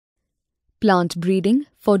Plant breeding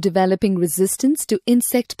for developing resistance to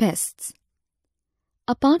insect pests.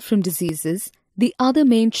 Apart from diseases, the other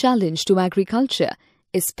main challenge to agriculture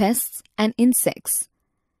is pests and insects.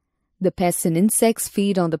 The pests and insects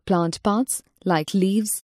feed on the plant parts like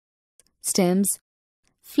leaves, stems,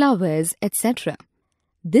 flowers, etc.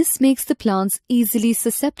 This makes the plants easily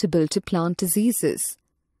susceptible to plant diseases.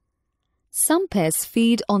 Some pests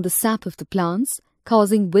feed on the sap of the plants,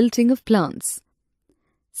 causing wilting of plants.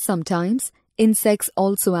 Sometimes, insects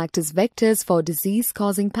also act as vectors for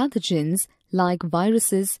disease-causing pathogens like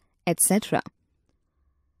viruses, etc.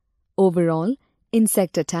 Overall,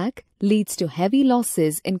 insect attack leads to heavy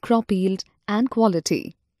losses in crop yield and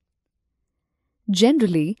quality.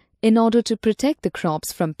 Generally, in order to protect the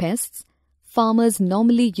crops from pests, farmers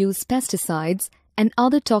normally use pesticides and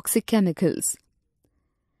other toxic chemicals.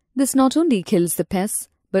 This not only kills the pests,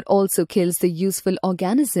 but also kills the useful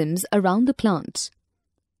organisms around the plant.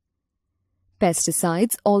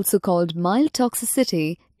 Pesticides, also called mild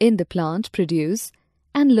toxicity in the plant, produce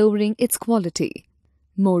and lowering its quality.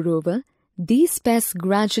 Moreover, these pests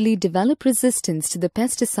gradually develop resistance to the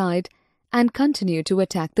pesticide and continue to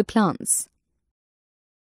attack the plants.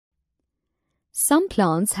 Some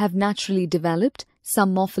plants have naturally developed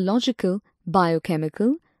some morphological,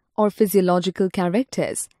 biochemical, or physiological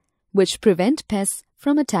characters which prevent pests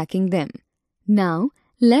from attacking them. Now,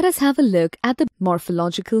 let us have a look at the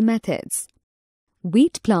morphological methods.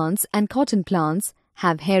 Wheat plants and cotton plants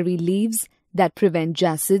have hairy leaves that prevent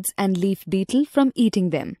jassids and leaf beetle from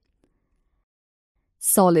eating them.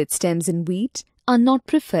 Solid stems in wheat are not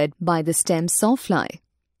preferred by the stem sawfly.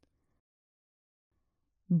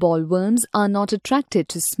 Bollworms are not attracted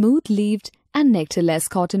to smooth-leaved and nectarless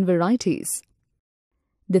cotton varieties.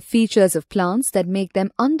 The features of plants that make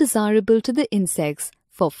them undesirable to the insects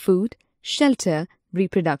for food, shelter,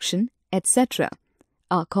 reproduction, etc.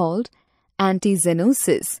 are called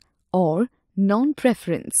antizoonosis or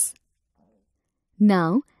non-preference.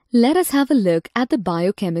 Now, let us have a look at the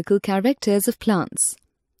biochemical characters of plants.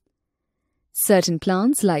 Certain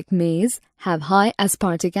plants like maize have high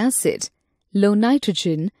aspartic acid, low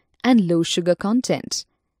nitrogen and low sugar content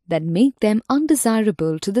that make them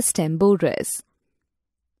undesirable to the stem borers.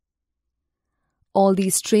 All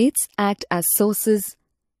these traits act as sources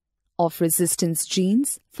of resistance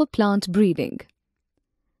genes for plant breeding.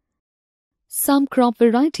 Some crop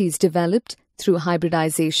varieties developed through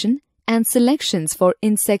hybridization and selections for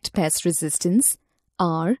insect pest resistance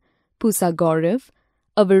are Pusa Gaurav,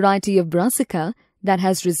 a variety of brassica that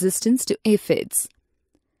has resistance to aphids.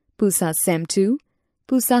 Pusa Sem2,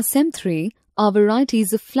 Pusa Sem3 are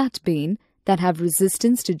varieties of flat bean that have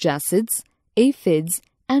resistance to jassids, aphids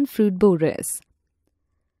and fruit borers.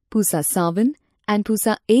 Pusa Savan and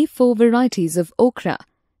Pusa A4 varieties of okra,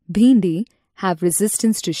 bhindi, have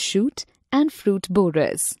resistance to shoot and fruit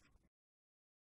borers.